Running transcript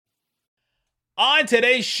On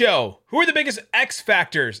today's show, who are the biggest X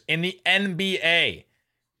factors in the NBA?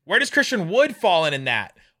 Where does Christian Wood fall in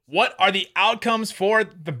that? What are the outcomes for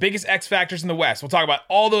the biggest X factors in the West? We'll talk about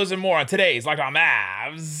all those and more on today's Locked On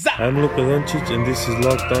Mavs. I'm Luka Doncic, and this is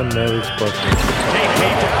Locked On Mavericks podcast.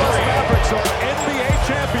 Dallas Mavericks are NBA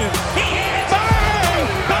champions. He hits! Bang!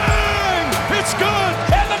 Bang! It's good!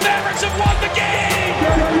 And the Mavericks have won the game!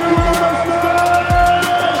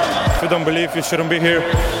 If you don't believe, you shouldn't be here.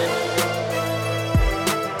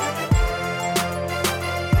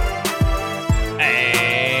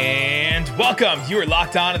 Welcome. You are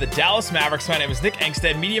locked on to the Dallas Mavericks. My name is Nick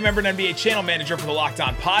Engstead, media member and NBA channel manager for the Locked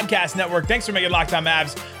On Podcast Network. Thanks for making Locked On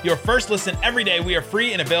Mavs your first listen every day. We are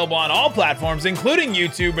free and available on all platforms, including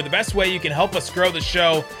YouTube. But the best way you can help us grow the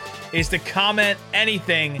show is to comment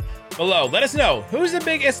anything below. Let us know, who's the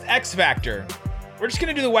biggest X factor? We're just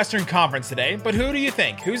going to do the Western Conference today, but who do you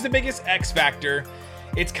think? Who's the biggest X factor?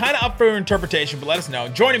 It's kind of up for interpretation, but let us know.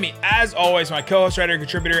 Joining me, as always, my co-host, writer, and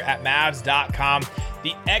contributor at Mavs.com,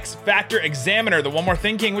 the X Factor Examiner, the One More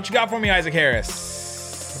Thing King. What you got for me, Isaac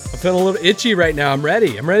Harris? I'm feeling a little itchy right now. I'm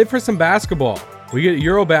ready. I'm ready for some basketball. We get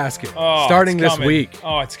Eurobasket starting this week.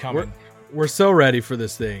 Oh, it's coming. We're so ready for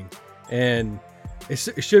this thing. And it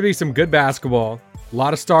should be some good basketball. A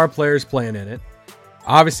lot of star players playing in it.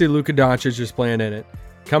 Obviously, Luka Doncic is playing in it.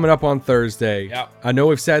 Coming up on Thursday. Yep. I know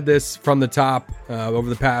we've said this from the top over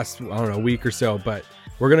the past, week or so, but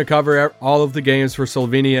we're going to cover all of the games for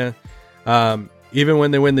Slovenia. Even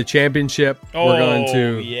when they win the championship, we're going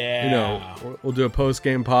to, we'll do a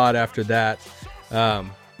post-game pod after that.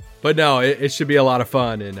 But no, it should be a lot of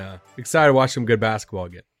fun, and excited to watch some good basketball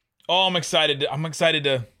again. Oh, I'm excited. I'm excited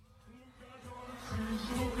to.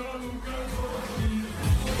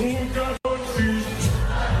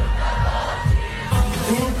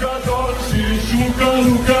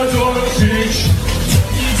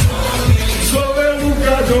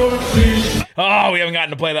 Oh, we haven't gotten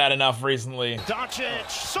to play that enough recently. Doncic,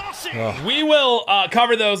 saucy. We will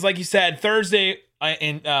cover those, like you said, Thursday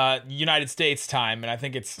in United States time, and I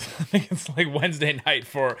think it's like Wednesday night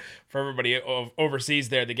for everybody overseas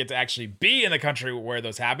there that get to actually be in the country where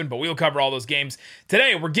those happen. But we'll cover all those games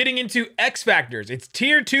today. We're getting into X Factors. It's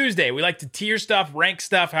Tier Tuesday. We like to tier stuff, rank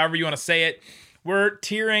stuff, however you want to say it. We're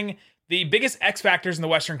tiering the biggest X Factors in the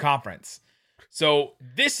Western Conference. So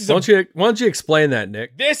this is why don't you explain that,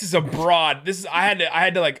 Nick? This is a broad. I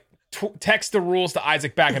had to like text the rules to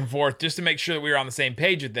Isaac back and forth just to make sure that we were on the same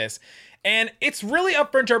page with this. And it's really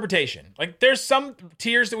up for interpretation. Like there's some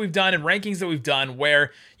tiers that we've done and rankings that we've done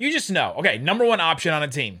where you just know, okay, number one option on a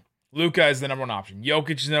team. Luka is the number one option.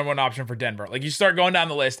 Jokic is the number one option for Denver. Like you start going down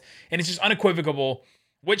the list and it's just unequivocal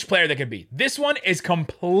which player they could be. This one is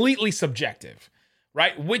completely subjective.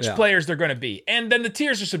 Right? Which players they're going to be. And then the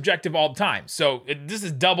tiers are subjective all the time. So this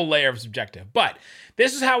is double layer of subjective. But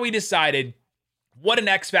this is how we decided what an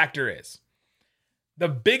X factor is. The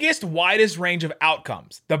biggest, widest range of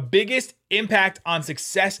outcomes. The biggest impact on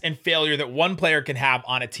success and failure that one player can have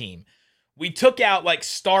on a team. We took out like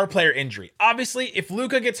star player injury. Obviously, if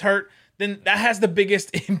Luka gets hurt, then that has the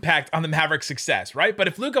biggest impact on the Mavericks' success, right? But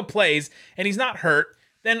if Luka plays and he's not hurt,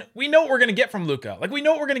 then we know what we're going to get from Luka. Like, we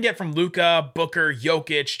know what we're going to get from Luka, Booker,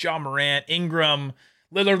 Jokic, John Morant, Ingram,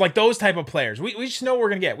 Lillard, like those type of players. We just know what we're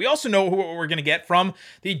going to get. We also know what we're going to get from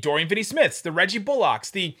the Dorian Finney-Smiths, the Reggie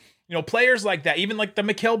Bullocks, the players like that, even like the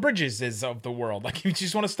Mikal Bridgeses of the world. Like, if you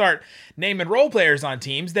just want to start naming role players on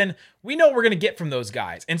teams, then we know what we're going to get from those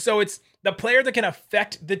guys. And so it's the player that can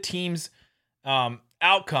affect the team's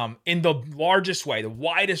outcome in the largest way, the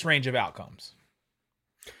widest range of outcomes.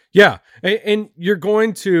 Yeah, and you're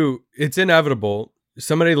going to, it's inevitable.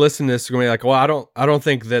 Somebody listening to this is going to be like, well, I don't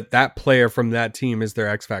think that player from that team is their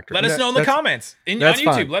X factor. Let us know in the comments on YouTube.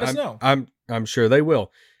 Fine. Let us know. I'm sure they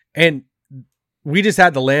will. And we just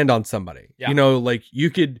had to land on somebody. Yeah. Like you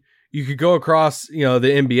could go across, the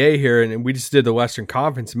NBA here, and we just did the Western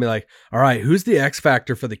Conference and be like, all right, who's the X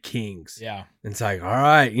factor for the Kings? Yeah. And it's like, all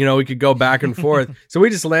right, we could go back and forth. So we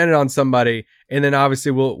just landed on somebody, and then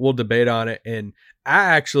obviously we'll debate on it. And I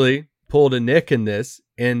actually pulled a Nick in this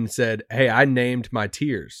and said, hey, I named my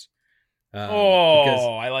tiers.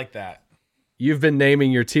 I like that. You've been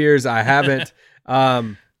naming your tiers. I haven't.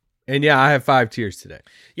 And yeah, I have 5 tiers today.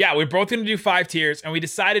 Yeah, we're both going to do 5 tiers, and we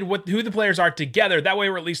decided who the players are together. That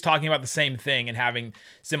way, we're at least talking about the same thing and having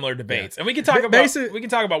similar debates. Yeah. And we can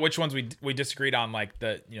talk about which ones we disagreed on, like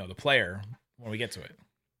the player when we get to it.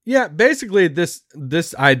 Yeah, basically this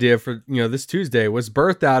idea for this Tuesday was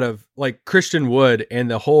birthed out of like Christian Wood and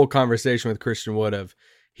the whole conversation with Christian Wood of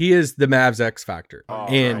he is the Mavs X factor. Oh,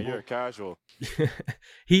 and man, you're casual.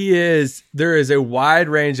 there is a wide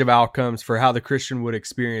range of outcomes for how the Christian Wood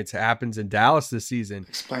experience happens in Dallas this season.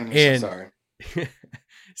 Explain yourself, sorry.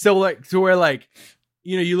 So where like,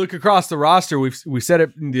 you look across the roster, we said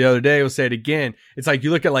it the other day, we'll say it again. It's like you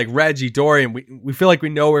look at like Reggie, Dorian, we feel like we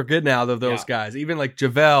know we're good now of those guys. Even like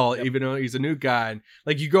JaVale, even though he's a new guy. And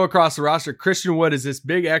like you go across the roster, Christian Wood is this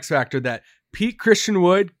big X factor that peak Christian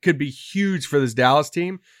Wood could be huge for this Dallas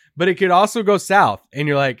team, but it could also go south. And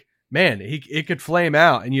you're like, man, it could flame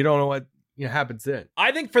out and you don't know what happens then.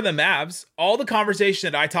 I think for the Mavs, all the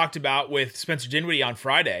conversation that I talked about with Spencer Dinwiddie on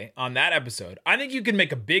Friday on that episode, I think you can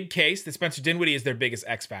make a big case that Spencer Dinwiddie is their biggest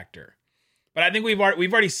X factor. But I think we've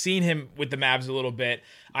already seen him with the Mavs a little bit.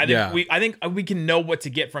 I think we can know what to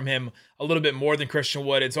get from him a little bit more than Christian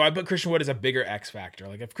Wood. And so I put Christian Wood as a bigger X factor.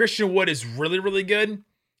 Like if Christian Wood is really, really good,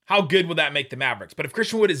 how good will that make the Mavericks? But if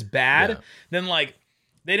Christian Wood is bad, then like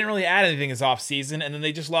they didn't really add anything this offseason, and then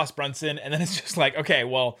they just lost Brunson, and then it's just like, okay,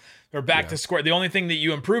 well, they're back to square. The only thing that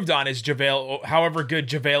you improved on is JaVale, however good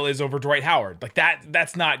JaVale is over Dwight Howard. Like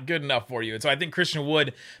that's not good enough for you. And so I think Christian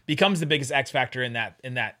Wood becomes the biggest X factor in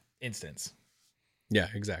that instance. Yeah,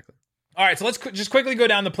 exactly. All right, so let's just quickly go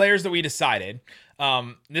down the players that we decided.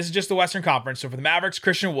 This is just the Western Conference. So for the Mavericks,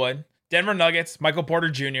 Christian Wood. Denver Nuggets, Michael Porter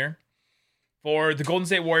Jr. For the Golden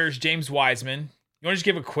State Warriors, James Wiseman. You want to just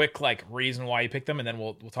give a quick like reason why you picked them, and then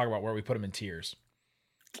we'll talk about where we put them in tiers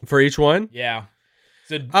for each one. Yeah.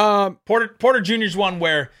 So Porter Jr.'s one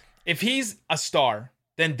where if he's a star,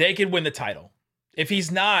 then they could win the title. If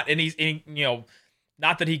he's not, and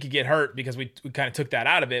not that he could get hurt because we kind of took that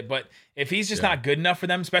out of it, but if he's just not good enough for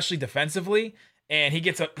them, especially defensively, and he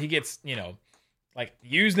gets like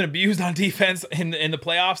used and abused on defense in the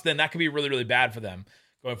playoffs, then that could be really, really bad for them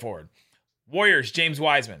going forward. Warriors, James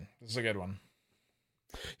Wiseman. This is a good one.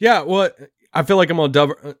 Yeah, well, I feel like I'm going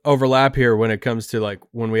to overlap here when it comes to like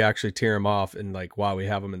when we actually tear them off and like why we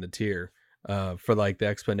have them in the tier for like the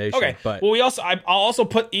explanation. Okay, but well, I'll also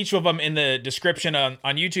put each of them in the description on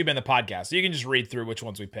YouTube and the podcast, so you can just read through which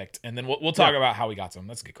ones we picked, and then we'll talk about how we got to them.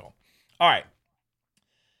 That's a good call. All right,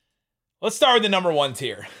 let's start with the number one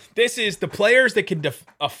tier. This is the players that can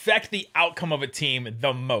affect the outcome of a team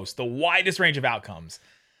the most, the widest range of outcomes.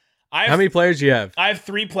 How many players do you have? I have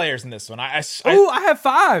 3 players in this one. I have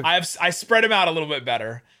 5. I spread them out a little bit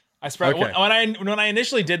better. When I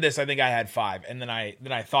initially did this, I think I had 5, and then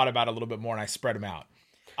I thought about it a little bit more and I spread them out.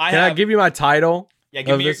 Can I give you my title? Yeah,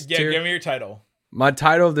 give me your title. My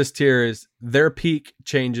title of this tier is Their Peak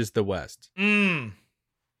Changes the West.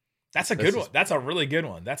 That's a good one. That's a really good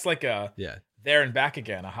one. That's like There and Back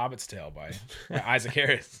Again, A Hobbit's Tale by Isaac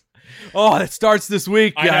Harris. Oh, it starts this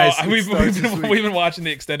week, guys. I know. We've been watching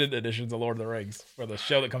the extended editions of Lord of the Rings for the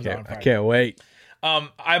show that comes out on Friday. I can't wait. I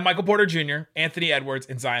have Michael Porter Jr., Anthony Edwards,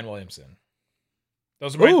 and Zion Williamson.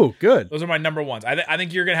 Those are good. Those are my number ones. I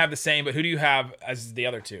think you're gonna have the same, but who do you have as the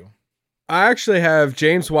other 2? I actually have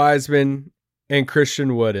James Wiseman and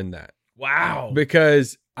Christian Wood in that. Wow.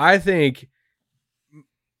 Because I think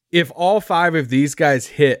if all 5 of these guys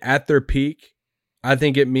hit at their peak, I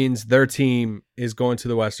think it means their team is going to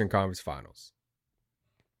the Western Conference Finals.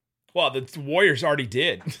 Well, the Warriors already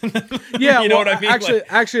did. Yeah, you know what I mean.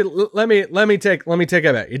 Actually, let me take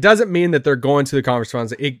it back. It doesn't mean that they're going to the conference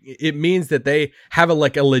finals. It means that they have a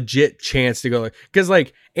legit chance to go. Because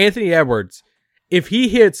like Anthony Edwards, if he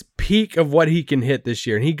hits peak of what he can hit this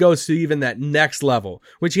year, and he goes to even that next level,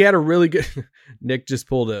 which he had a really good. Nick just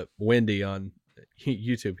pulled a Wendy on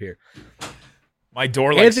YouTube here. My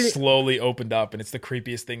door slowly opened up, and it's the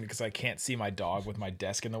creepiest thing because I can't see my dog with my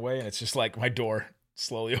desk in the way, and it's just like my door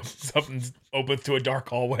slowly opens up and opens to a dark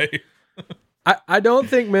hallway. I don't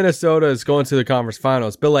think Minnesota is going to the conference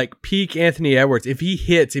finals, but like peak Anthony Edwards, if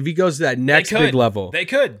he goes to that next big level, they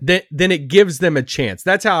could. Then it gives them a chance.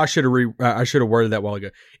 That's how I should have worded that a while ago.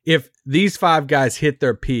 If these 5 guys hit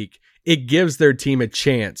their peak, it gives their team a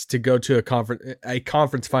chance to go to a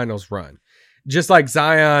conference finals run. Just like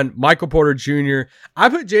Zion, Michael Porter Jr. I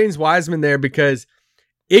put James Wiseman there because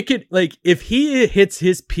it could, like, if he hits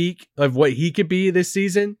his peak of what he could be this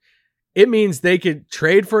season, it means they could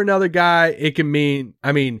trade for another guy. It can mean,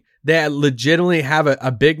 they legitimately have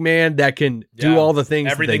a big man that can do all the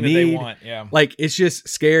things everything that they need. Want. Yeah. Like, it's just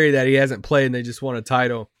scary that he hasn't played and they just won a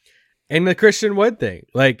title. And the Christian Wood thing,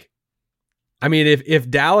 like, if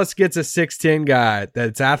Dallas gets a 6'10" guy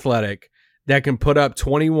that's athletic, that can put up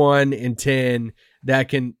 21 and 10, that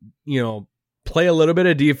can, play a little bit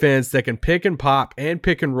of defense, that can pick and pop and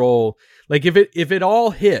pick and roll. Like if it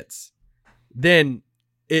all hits, then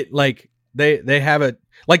it like they have a,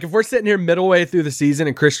 like if we're sitting here middle way through the season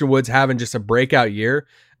and Christian Wood's having just a breakout year,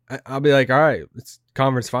 I'll be like, all right, it's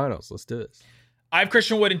conference finals. Let's do this. I have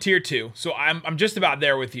Christian Wood in tier 2, so I'm just about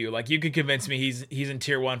there with you. Like, you could convince me he's in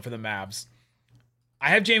tier 1 for the Mavs. I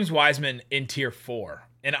have James Wiseman in tier 4,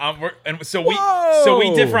 so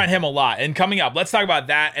we differ on him a lot. And coming up, let's talk about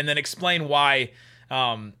that, and then explain why.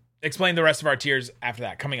 Explain the rest of our tiers after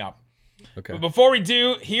that. Coming up. Okay. But before we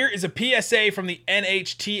do, here is a PSA from the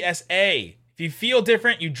NHTSA. If you feel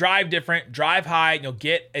different, you drive different. Drive high, and you'll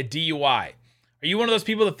get a DUI. Are you one of those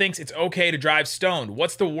people that thinks it's okay to drive stoned?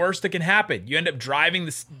 What's the worst that can happen? You end up driving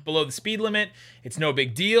below the speed limit. It's no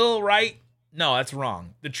big deal, right? No, that's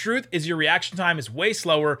wrong. The truth is your reaction time is way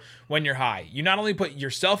slower when you're high. You not only put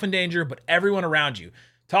yourself in danger, but everyone around you.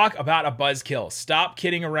 Talk about a buzzkill. Stop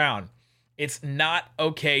kidding around. It's not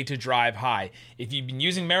okay to drive high. If you've been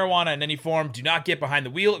using marijuana in any form, do not get behind the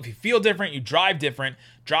wheel. If you feel different, you drive different.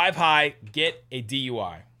 Drive high, get a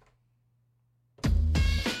DUI.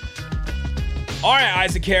 All right,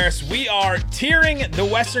 Isaac Harris, we are tiering the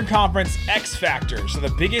Western Conference X Factors. So the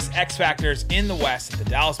biggest X Factors in the West that the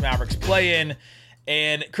Dallas Mavericks play in.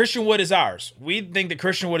 And Christian Wood is ours. We think that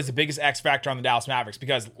Christian Wood is the biggest X Factor on the Dallas Mavericks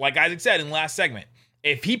because, like Isaac said in the last segment,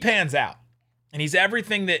 if he pans out and he's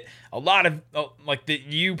everything that a lot of, like, that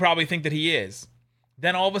you probably think that he is,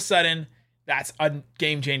 then all of a sudden, that's a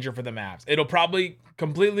game changer for the Mavs. It'll probably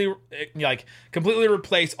completely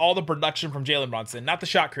replace all the production from Jalen Brunson. Not the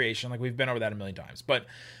shot creation, like we've been over that a million times, but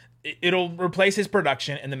it'll replace his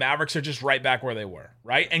production, and the Mavericks are just right back where they were,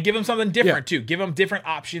 right? And give him something different too. Give him different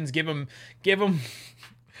options. Give him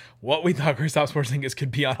what we thought Kristaps Porzingis could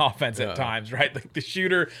be on offense at times, right? Like the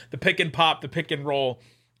shooter, the pick and pop, the pick and roll,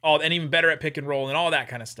 and even better at pick and roll and all that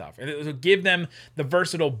kind of stuff. And it'll give them the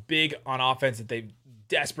versatile big on offense that they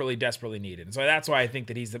desperately needed. And so that's why I think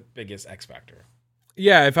that he's the biggest X factor.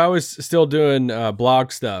 Yeah, if I was still doing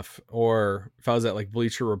blog stuff, or if I was at like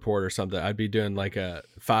Bleacher Report or something, I'd be doing like a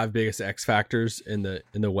 5 biggest X factors in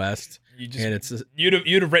the West. You'd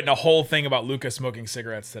have written a whole thing about Luka smoking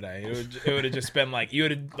cigarettes today. It would have just been like you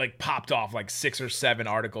would have like popped off like 6 or 7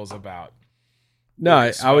 articles about.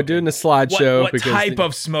 No, I would do it in the slideshow. What type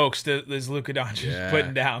of smokes is Luka Doncic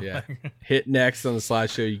putting down? Yeah. Hit next on the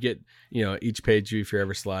slideshow. You get, each page view for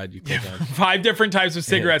every slide you click on. 5 different types of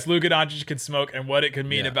cigarettes Luka Doncic can smoke and what it could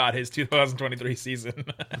mean about his 2023 season.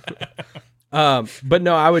 But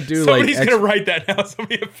no, I would do Somebody's going to write that now.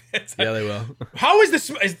 Yeah, they will. How is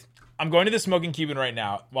this? I'm going to the Smoking Cuban right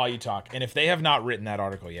now while you talk. And if they have not written that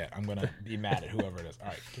article yet, I'm going to be mad at whoever it is. All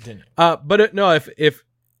right, continue. But no, if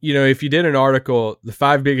you did an article, the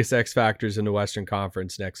 5 biggest X factors in the Western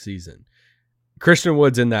Conference next season, Christian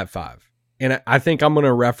Wood's in that 5. And I think I'm going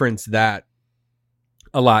to reference that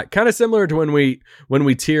a lot. Kind of similar to when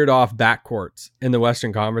we tiered off backcourts in the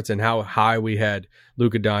Western Conference and how high we had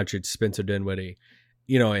Luka Doncic, Spencer Dinwiddie,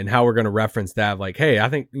 and how we're going to reference that. Like, hey, I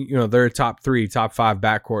think, they're a top 3, top 5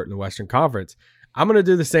 backcourt in the Western Conference. I'm going to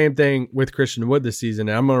do the same thing with Christian Wood this season.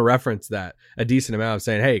 And I'm going to reference that a decent amount of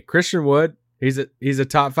saying, hey, Christian Wood, he's a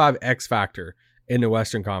top 5 X factor in the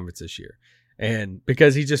Western Conference this year. And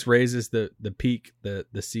because he just raises the peak, the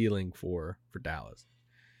ceiling for Dallas.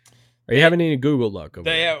 Are you having any Google luck over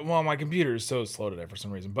there? Well, my computer is so slow today for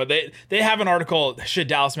some reason. But they have an article, should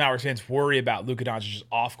Dallas Mavericks fans worry about Luka Doncic's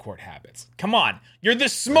off-court habits? Come on. You're the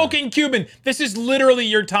Smoking Cuban. This is literally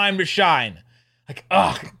your time to shine. Like,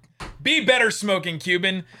 be better, Smoking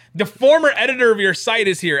Cuban. The former editor of your site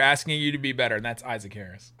is here asking you to be better, and that's Isaac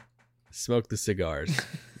Harris. Smoke the cigars.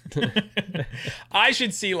 I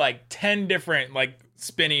should see like 10 different like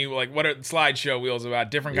spinny like what are slideshow wheels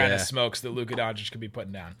about different kind of smokes that Luka Doncic could be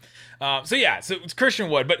putting down. So it's Christian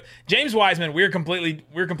Wood, but James Wiseman we're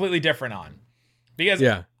completely different on because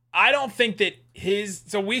I don't think that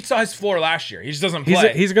we saw his floor last year. He just doesn't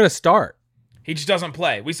play. He's going to start. He just doesn't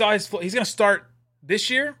play. We saw his floor. He's going to start this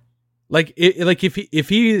year. If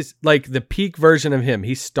he's like the peak version of him,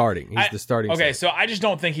 he's starting. He's the starting. Okay, so I just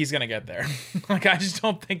don't think he's gonna get there. Like I just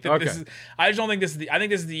don't think that this is. I just don't think this is. I think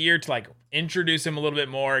this is the year to like introduce him a little bit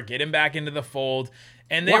more, get him back into the fold.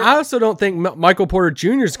 And I also don't think Michael Porter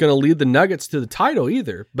Jr. is going to lead the Nuggets to the title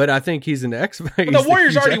either. But I think he's an X. But the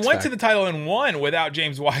Warriors already went to the title and won without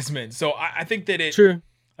James Wiseman. So I think that true.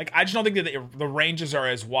 Like I just don't think that the ranges are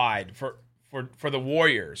as wide for the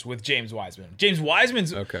Warriors with James Wiseman. James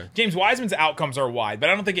Wiseman's outcomes are wide, but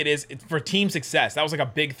I don't think it is for team success. That was like a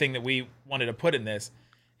big thing that we wanted to put in this.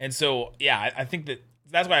 And so, I think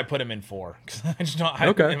that's why I put him in 4. Because I just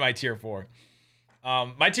don't in my tier 4.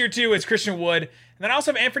 My tier 2 is Christian Wood. And then I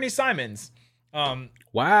also have Anthony Simons.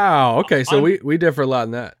 Wow. Okay. So we differ a lot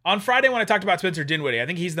in that. On Friday when I talked about Spencer Dinwiddie, I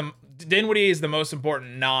think Dinwiddie is the most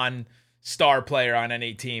important star player on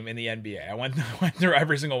any team in the NBA. I went through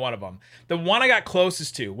every single one of them. The one I got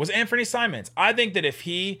closest to was Anthony Simons. I think that if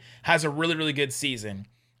he has a really, really good season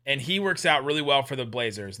and he works out really well for the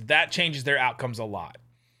Blazers, that changes their outcomes a lot.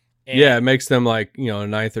 And it makes them like, a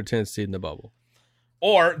 9th or 10th seed in the bubble.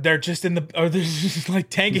 Or they're just they're just like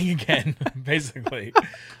tanking again, basically.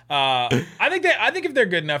 I think if they're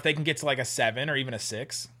good enough, they can get to like a 7 or even a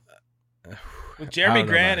 6 with Jeremy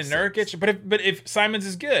Grant and Nurkic. But if Simons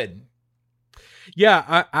is good,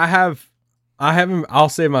 yeah, I have him. I'll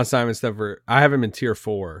save my Simons stuff I have him in tier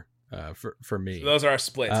 4 for me. So those are our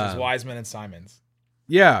splits: is Wiseman and Simons.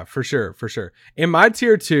 Yeah, for sure. In my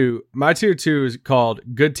tier 2 is called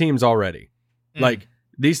good teams already. Like.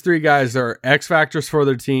 These 3 guys are X factors for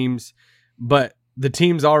their teams, but the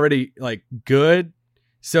team's already like good.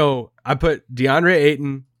 So I put DeAndre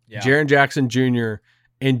Ayton, Jaren Jackson Jr.,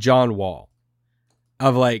 and John Wall.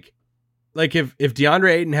 Of like if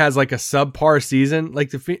DeAndre Ayton has like a subpar season,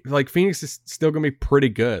 like Phoenix is still gonna be pretty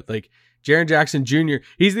good. Like Jaren Jackson Jr.,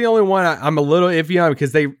 he's the only one I'm a little iffy on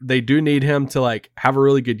because they do need him to like have a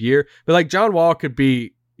really good year. But like John Wall could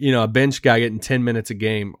be a bench guy getting 10 minutes a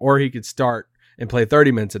game, or he could start and play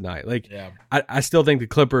 30 minutes a night. I still think the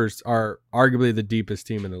Clippers are arguably the deepest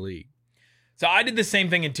team in the league. So I did the same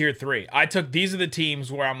thing in tier 3. I took these are the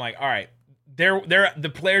teams where I'm like, all right,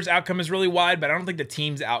 the player's outcome is really wide, but I don't think the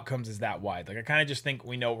team's outcomes is that wide. Like I kind of just think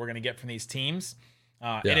we know what we're going to get from these teams.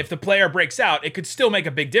 And if the player breaks out, it could still make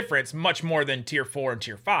a big difference, much more than tier 4 and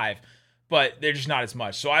tier 5, but they're just not as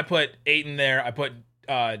much. So I put Ayton there. I put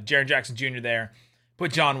Jaren Jackson Jr. there.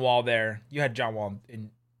 Put John Wall there. You had John Wall in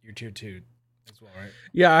your tier 2. As well, right?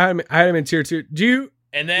 Yeah, I had him in tier 2. Do you?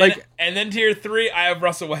 And then tier 3, I have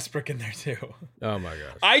Russell Westbrook in there too. Oh my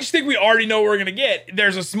gosh! I just think we already know what we're gonna get.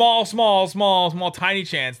 There's a small, tiny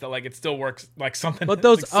chance that like it still works, like something. But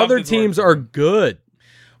those like other teams are good.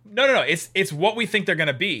 No. It's what we think they're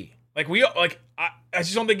gonna be. Like I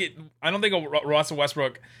just don't think it. I don't think a Russell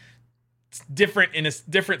Westbrook different in a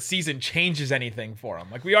different season changes anything for them.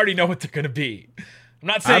 Like we already know what they're gonna be. I'm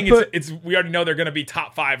not saying it's we already know they're going to be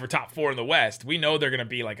top 5 or top 4 in the West. We know they're going to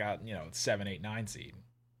be like a 7, 8, 9 seed.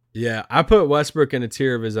 Yeah, I put Westbrook in a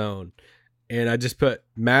tier of his own, and I just put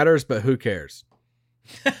matters, but who cares?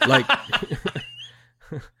 Like,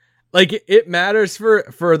 like it matters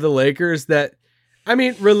for the Lakers that, I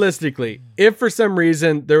mean, realistically, if for some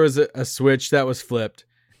reason there was a switch that was flipped,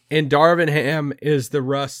 and Darvin Ham is the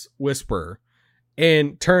Russ whisperer,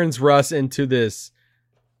 and turns Russ into this.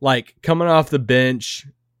 Like coming off the bench,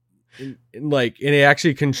 and it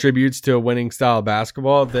actually contributes to a winning style of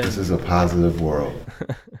basketball. Then this is a positive world.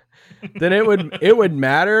 Then it would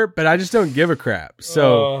matter, but I just don't give a crap.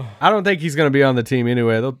 So I don't think he's going to be on the team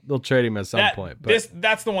anyway. They'll trade him at some point. But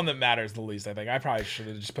that's the one that matters the least. I think I probably should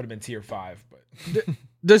have just put him in tier 5. But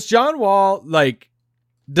does John Wall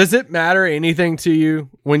does it matter anything to you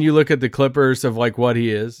when you look at the Clippers of like what he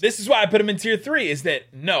is? This is why I put him in tier 3. Is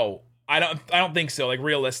that no. I don't think so. Like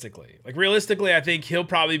realistically, I think he'll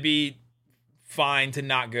probably be fine to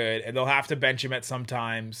not good, and they'll have to bench him at some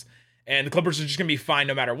times. And the Clippers are just gonna be fine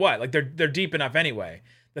no matter what. Like they're deep enough anyway.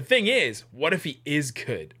 The thing is, what if he is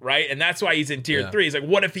good, right? And that's why he's in tier 3. He's like,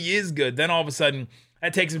 what if he is good? Then all of a sudden,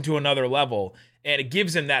 that takes him to another level, and it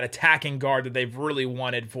gives him that attacking guard that they've really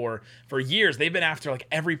wanted for years. They've been after like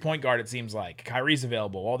every point guard. It seems like Kyrie's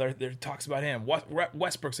available. Well, there talks about him.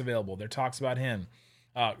 Westbrook's available. There talks about him.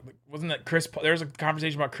 Wasn't that Chris Paul? There was a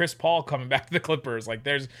conversation about Chris Paul coming back to the Clippers. Like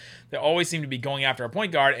they always seem to be going after a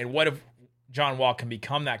point guard. And what if John Wall can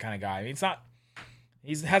become that kind of guy? I mean,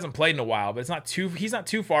 he hasn't played in a while, but he's not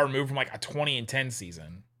too far removed from like a 20-10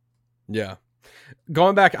 season. Yeah.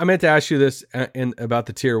 Going back, I meant to ask you this about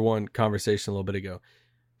the tier 1 conversation a little bit ago.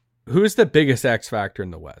 Who's the biggest X factor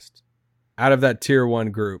in the West out of that tier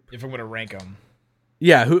 1 group? If I'm going to rank them.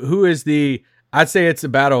 Yeah. Who is the, I'd say it's a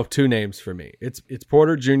battle of 2 names for me. It's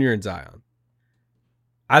Porter Jr. and Zion.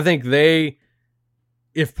 I think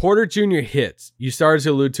if Porter Jr. hits, you started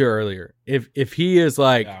to allude to earlier, if he is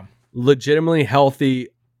legitimately healthy,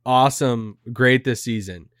 awesome, great this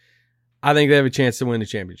season, I think they have a chance to win the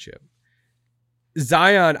championship.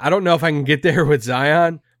 Zion, I don't know if I can get there with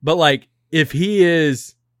Zion, but like if he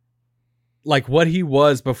is like what he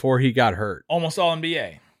was before he got hurt, almost all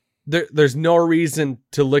NBA. There's no reason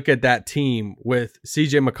to look at that team with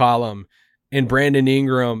CJ McCollum and Brandon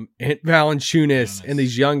Ingram and Valanciunas and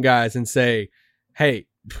these young guys and say, hey,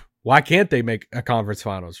 why can't they make a conference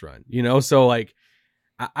finals run? So like,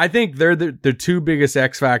 I think they're the 2 biggest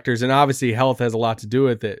X factors, and obviously health has a lot to do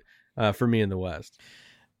with it for me in the West.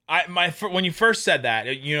 When you first said that,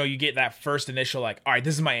 you get that first initial like, all right,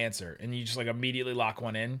 this is my answer, and you just like immediately lock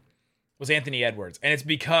one in, was Anthony Edwards. And it's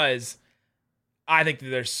because I think that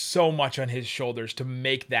there's so much on his shoulders to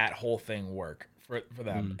make that whole thing work for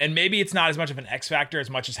them. And maybe it's not as much of an X factor as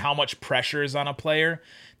much as how much pressure is on a player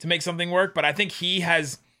to make something work. But I think he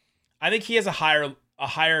has a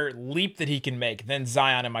higher leap that he can make than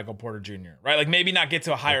Zion and Michael Porter Jr., right? Like maybe not get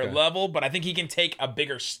to a higher level, but I think he can take a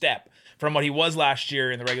bigger step from what he was last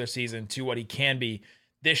year in the regular season to what he can be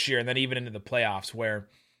this year. And then even into the playoffs where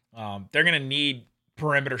they're going to need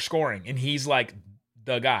perimeter scoring. And he's like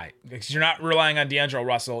the guy, because you're not relying on D'Angelo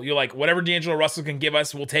Russell. You're like, whatever D'Angelo Russell can give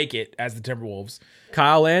us, we'll take it as the Timberwolves.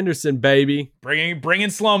 Kyle Anderson, baby. Bring in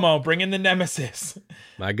slow-mo, bring in the nemesis.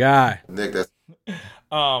 My guy. Nick, that's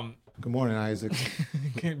good morning, Isaac.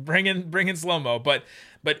 bring in slow-mo, but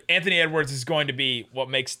Anthony Edwards is going to be what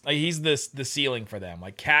makes he's the ceiling for them.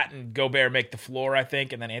 Like Cat and Gobert make the floor, I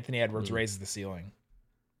think, and then Anthony Edwards raises the ceiling.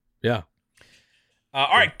 Yeah. All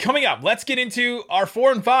right, coming up, let's get into our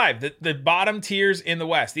 4 and 5, the bottom tiers in the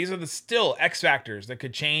West. These are the still X factors that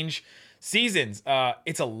could change seasons.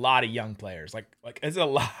 It's a lot of young players. Like it's a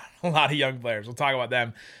lot of young players. We'll talk about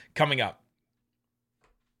them coming up.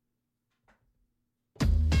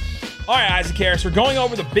 All right, Isaac Harris, we're going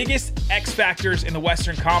over the biggest X factors in the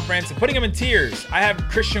Western Conference and putting them in tiers. I have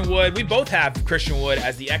Christian Wood. We both have Christian Wood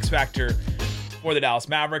as the X factor for the Dallas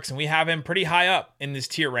Mavericks, and we have him pretty high up in this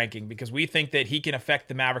tier ranking because we think that he can affect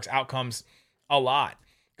the Mavericks' outcomes a lot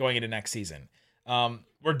going into next season.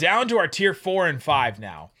 We're down to our tier 4 and 5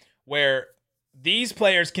 now, where these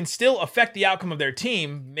players can still affect the outcome of their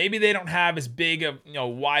team. Maybe they don't have as big of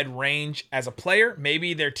wide range as a player.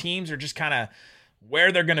 Maybe their teams are just kind of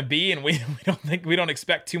where they're going to be, and we don't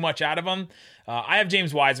expect too much out of them. I have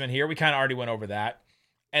James Wiseman here. We kind of already went over that.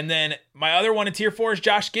 And then my other one in tier 4 is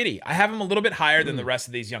Josh Giddey. I have him a little bit higher than the rest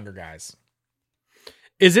of these younger guys.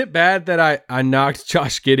 Is it bad that I knocked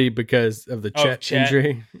Josh Giddey because of the Chet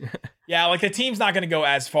injury? Yeah, like the team's not going to go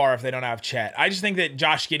as far if they don't have Chet. I just think that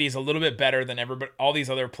Josh Giddey is a little bit better than all these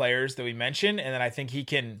other players that we mentioned, and then I think if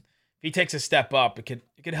he takes a step up, it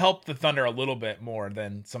could help the Thunder a little bit more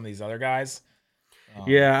than some of these other guys.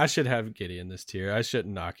 Yeah, I should have Giddey in this tier. I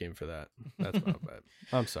shouldn't knock him for that. That's my bad.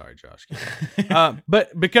 I'm sorry, Josh Giddey.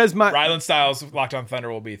 But because Ryland Styles, Locked On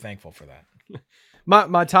Thunder, will be thankful for that.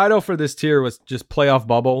 My title for this tier was just playoff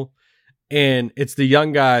bubble, and it's the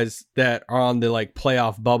young guys that are on the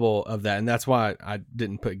playoff bubble of that, and that's why I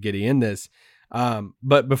didn't put Giddey in this.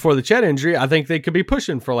 But before the Chet injury, I think they could be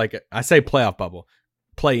pushing for I say playoff bubble,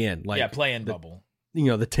 play in, play in bubble. The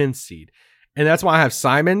 10th seed, and that's why I have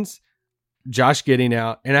Simons, Josh Giddey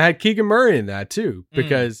now, and I had Keegan Murray in that too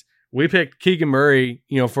because we picked Keegan Murray,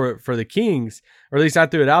 for the Kings, or at least I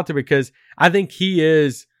threw it out there because I think he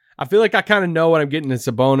is. I feel like I kind of know what I'm getting in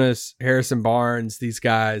Sabonis, Harrison Barnes, these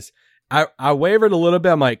guys. I wavered a little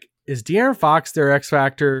bit. I'm like, is De'Aaron Fox their X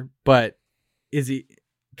factor? But is he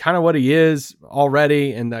kind of what he is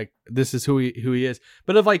already? And this is who he is.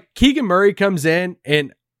 But if Keegan Murray comes in,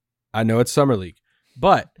 and I know it's Summer League,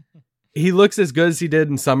 but he looks as good as he did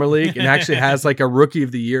in Summer League and actually has a rookie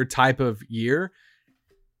of the year type of year,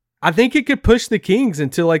 I think it could push the Kings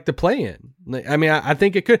into the play-in. I mean, I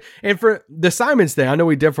think it could. And for the Simons thing, I know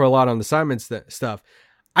we differ a lot on the Simons stuff.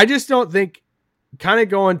 I just don't think, kind of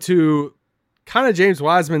going to kind of James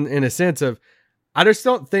Wiseman in a sense of, I just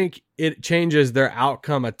don't think it changes their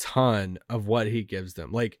outcome a ton of what he gives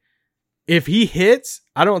them. If he hits,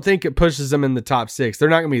 I don't think it pushes them in the top 6. They're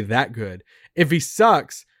not going to be that good. If he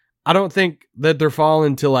sucks, I don't think that they're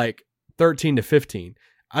falling to 13 to 15.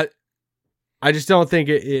 I just don't think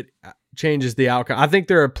it changes the outcome. I think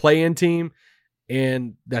they're a play-in team,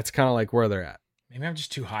 and that's kind of where they're at. Maybe I'm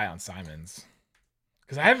just too high on Simons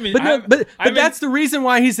because I haven't. But that's the reason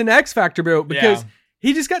why he's an X factor, bro. Because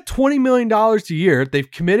he just got $20 million a year.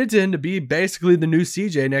 They've committed to him to be basically the new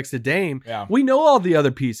CJ next to Dame. Yeah. We know all the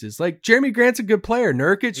other pieces. Jeremy Grant's a good player.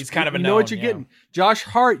 Nurkic, he's kind of know what you're getting. Josh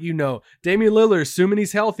Hart, Damian Lillard, assuming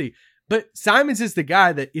he's healthy. But Simons is the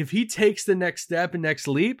guy that if he takes the next step and next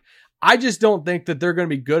leap, I just don't think that they're going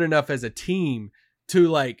to be good enough as a team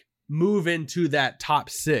to move into that top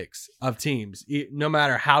 6 of teams, no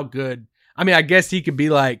matter how good. I mean, I guess he could be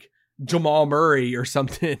Jamal Murray or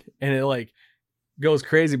something and it goes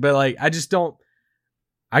crazy, but I just don't,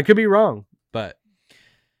 I could be wrong, but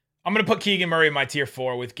I'm going to put Keegan Murray in my tier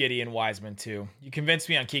 4 with Giddey and Wiseman too. You convinced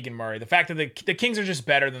me on Keegan Murray. The fact that the Kings are just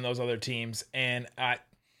better than those other teams. And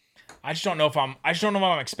I just don't know if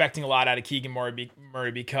I'm expecting a lot out of Keegan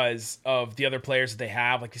Murray because of the other players that they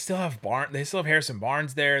have. They still have Harrison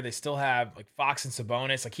Barnes there. They still have Fox and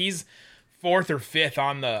Sabonis. He's 4th or 5th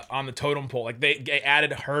on the totem pole. They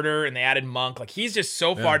added Herter and they added Monk. He's just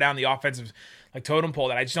so far down the offensive totem pole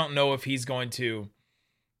that I just don't know if he's going to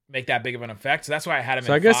make that big of an effect. So that's why I had him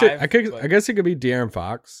So in I guess five. I guess it could be De'Aaron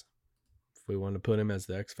Fox if we want to put him as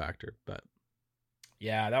the X factor. But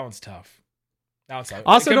yeah, that one's tough. Also,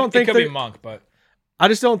 it could be Monk, but I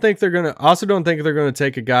just don't think they're gonna. Also, don't think they're gonna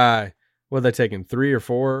take a guy. What they taking 3 or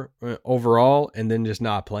 4 overall, and then just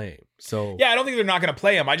not play him. So yeah, I don't think they're not gonna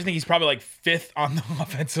play him. I just think he's probably like 5th on the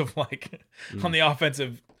offensive, on the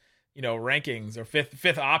offensive, rankings, or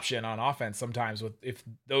fifth option on offense sometimes if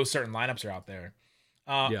those certain lineups are out there.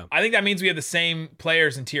 I think that means we have the same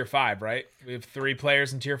players in tier 5, right? We have 3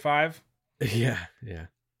 players in tier 5. Yeah.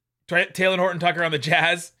 Taylor Horton-Tucker on the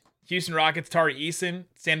Jazz, Houston Rockets, Tari Eason,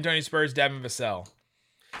 San Antonio Spurs, Devin Vassell.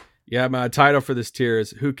 Yeah, my title for this tier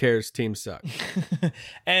is "Who Cares? Teams Suck."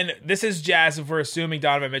 And this is Jazz if we're assuming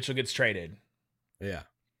Donovan Mitchell gets traded. Yeah.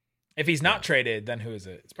 If he's not traded, then who is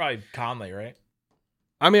it? It's probably Conley, right?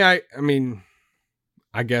 I mean,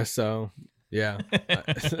 I guess so. Yeah.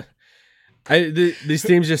 These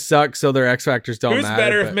teams just suck, so their X factors don't matter. Who's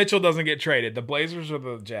better if Mitchell doesn't get traded, the Blazers or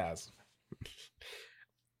the Jazz?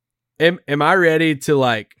 Am I ready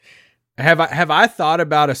to have I thought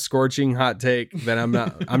about a scorching hot take that I'm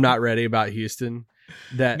not ready about Houston?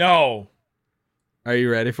 No. Are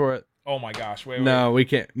you ready for it? Oh my gosh! Wait. No, we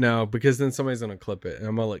can't. No, because then somebody's gonna clip it, and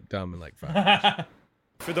I'm gonna look dumb in 5 minutes.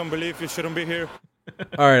 If you don't believe, you shouldn't be here.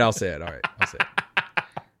 All right, I'll say it.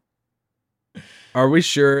 Are we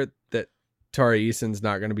sure that Tari Eason's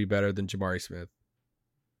not going to be better than Jabari Smith?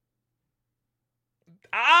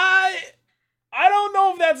 I don't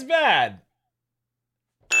know if that's bad.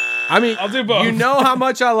 I mean, I'll do both. You know how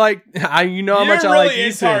much I like. You know how much I like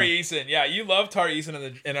Eason. Tari Eason. Yeah, you love Tari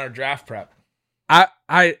Eason in our draft prep.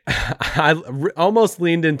 I almost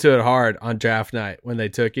leaned into it hard on draft night when they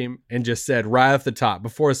took him and just said right off the top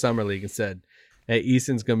before Summer League and said, "Hey,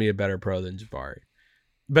 Eason's going to be a better pro than Jabari."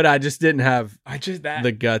 But I just didn't have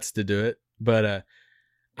the guts to do it. But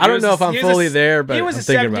I don't know if I'm fully there. But he was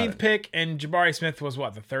a 17th pick, and Jabari Smith was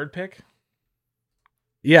what, the 3rd pick?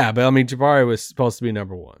 Yeah, but I mean, Jabari was supposed to be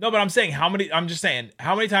number 1. No, but I'm saying how many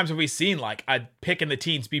times have we seen a pick in the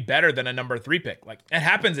teens be better than a number 3 pick? It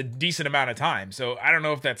happens a decent amount of time. So I don't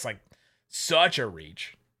know if that's such a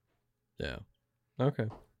reach. Yeah. Okay.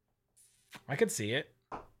 I could see it.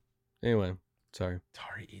 Anyway, sorry.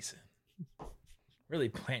 Tari Eason. Really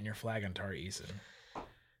planting your flag on Tari Eason.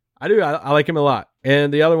 I do. I like him a lot.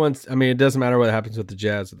 And the other ones, I mean, it doesn't matter what happens with the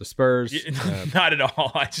Jazz or the Spurs. Not at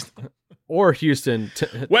all. Or Houston.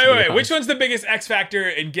 Wait. Which one's the biggest X factor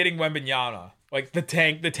in getting Wembanyama?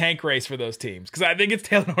 The tank race for those teams? Because I think it's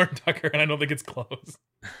Taylor Horton-Tucker, and I don't think it's close.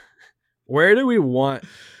 Where do we want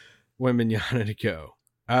Wembanyama to go?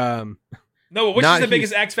 No, but which is the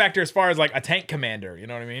biggest X factor as far as a tank commander? You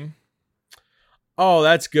know what I mean? Oh,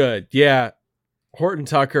 that's good. Yeah.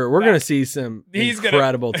 Horton-Tucker, we're going to see some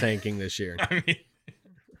incredible tanking this year. I mean,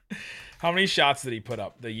 how many shots did he put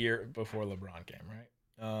up the year before LeBron came, right?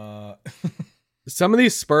 Some of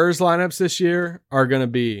these Spurs lineups this year are going to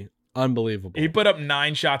be unbelievable. He put up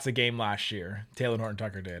 9 shots a game last year. Taylor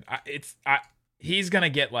Horton-Tucker did. He's going to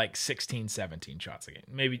get 16, 17 shots a game.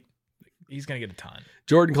 Maybe he's going to get a ton.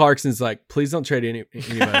 Jordan Clarkson's please don't trade anybody.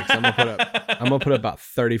 'Cause I'm going to put up about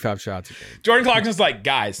 35 shots a game. Jordan Clarkson's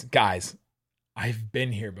guys, I've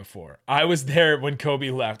been here before. I was there when Kobe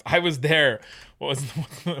left. I was there. What's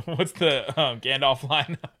the Gandalf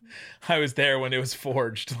line? I was there when it was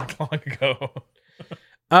forged long ago.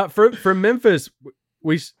 For Memphis,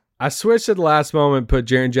 I switched at the last moment, put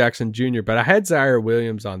Jaren Jackson Jr., but I had Zaire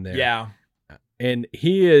Williams on there. Yeah. And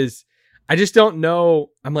he is, I just don't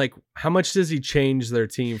know. I'm how much does he change their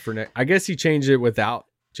team for next? I guess he changed it without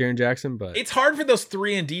Jaren Jackson, but it's hard for those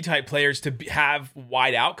 3 and D type players to have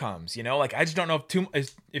wide outcomes. I just don't know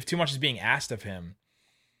if too much is being asked of him.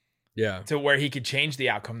 Yeah, to where he could change the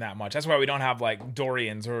outcome that much. That's why we don't have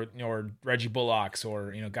Dorians or Reggie Bullocks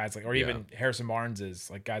or guys even Harrison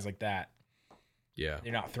Barneses, guys like that. Yeah,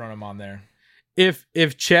 you're not throwing him on there. If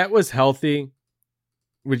Chet was healthy,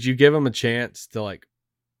 would you give him a chance to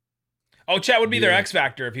Oh, Chet would be their X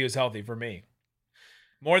factor if he was healthy for me.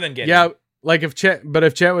 More than getting. Yeah. If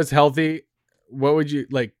Chet was healthy, what would you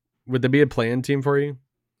would there be a play-in team for you?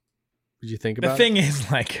 Would you think about it? The thing is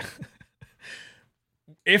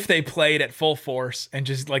if they played at full force and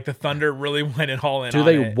just the Thunder really went all in. Do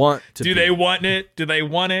they want to? Do they want it? Do they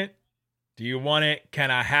want it? Do you want it? Can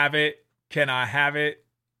I have it? Can I have it?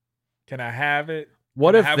 Can I have it?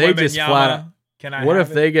 What if they just flat out? Can I? What if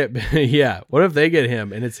they get? Yeah. What if they get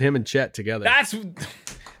him and it's him and Chet together?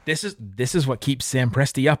 This is what keeps Sam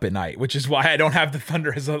Presti up at night, which is why I don't have the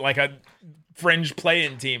Thunder as a fringe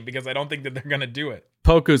play-in team, because I don't think that they're gonna do it.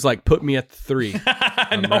 Poku's put me at the 3.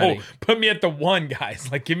 No, put me at the 1, guys.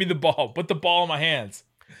 Give me the ball. Put the ball in my hands.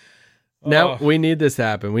 Now we need this to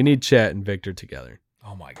happen. We need Chet and Victor together.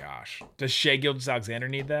 Oh my gosh. Does Shai Gilgeous-Alexander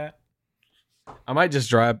need that? I might just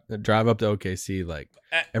drive up to OKC like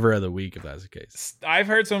every other week if that's the case. I've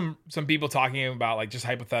heard some people talking about like just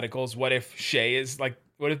hypotheticals. What if Shai is like?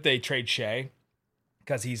 What if they trade Shai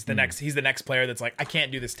because he's the next player that's like, I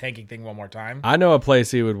can't do this tanking thing one more time. I know a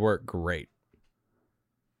place he would work great.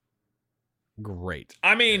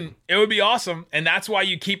 I mean, it would be awesome, and that's why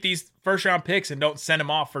you keep these first round picks and don't send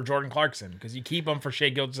them off for Jordan Clarkson because you keep them for Shai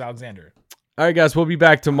Gilgeous-Alexander. All right, guys, we'll be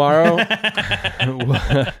back tomorrow.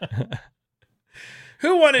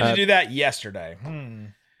 Who wanted to do that yesterday?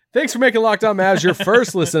 Thanks for making Locked On Mavs your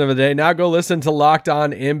first listen of the day. Now go listen to Locked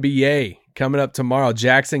On NBA coming up tomorrow.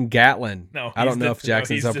 Jackson Gatlin. No, I don't know if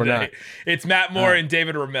Jackson's up today. or not. It's Matt Moore and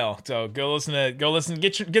David Ramil. So go listen.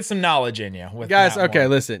 Get some knowledge in you. With guys, Matt okay, Moore.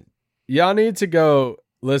 listen. Y'all need to go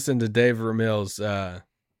listen to Dave Ramil's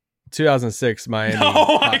 2006 Miami.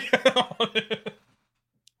 Oh my God.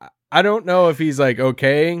 I don't know if he's like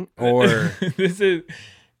okay or this is.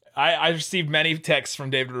 I received many texts from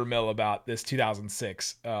David Ramil about this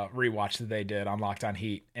 2006 rewatch that they did on Locked On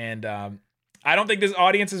Heat, and I don't think this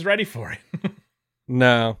audience is ready for it.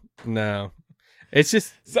 No. It's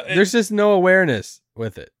just there's just no awareness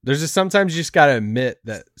with it. There's just sometimes you just gotta admit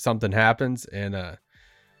that something happens, and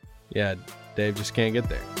yeah, Dave just can't get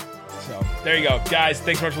there. So there you go, guys.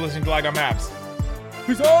 Thanks so much for listening to Locked On Mavs.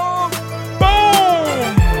 Peace out. Bye.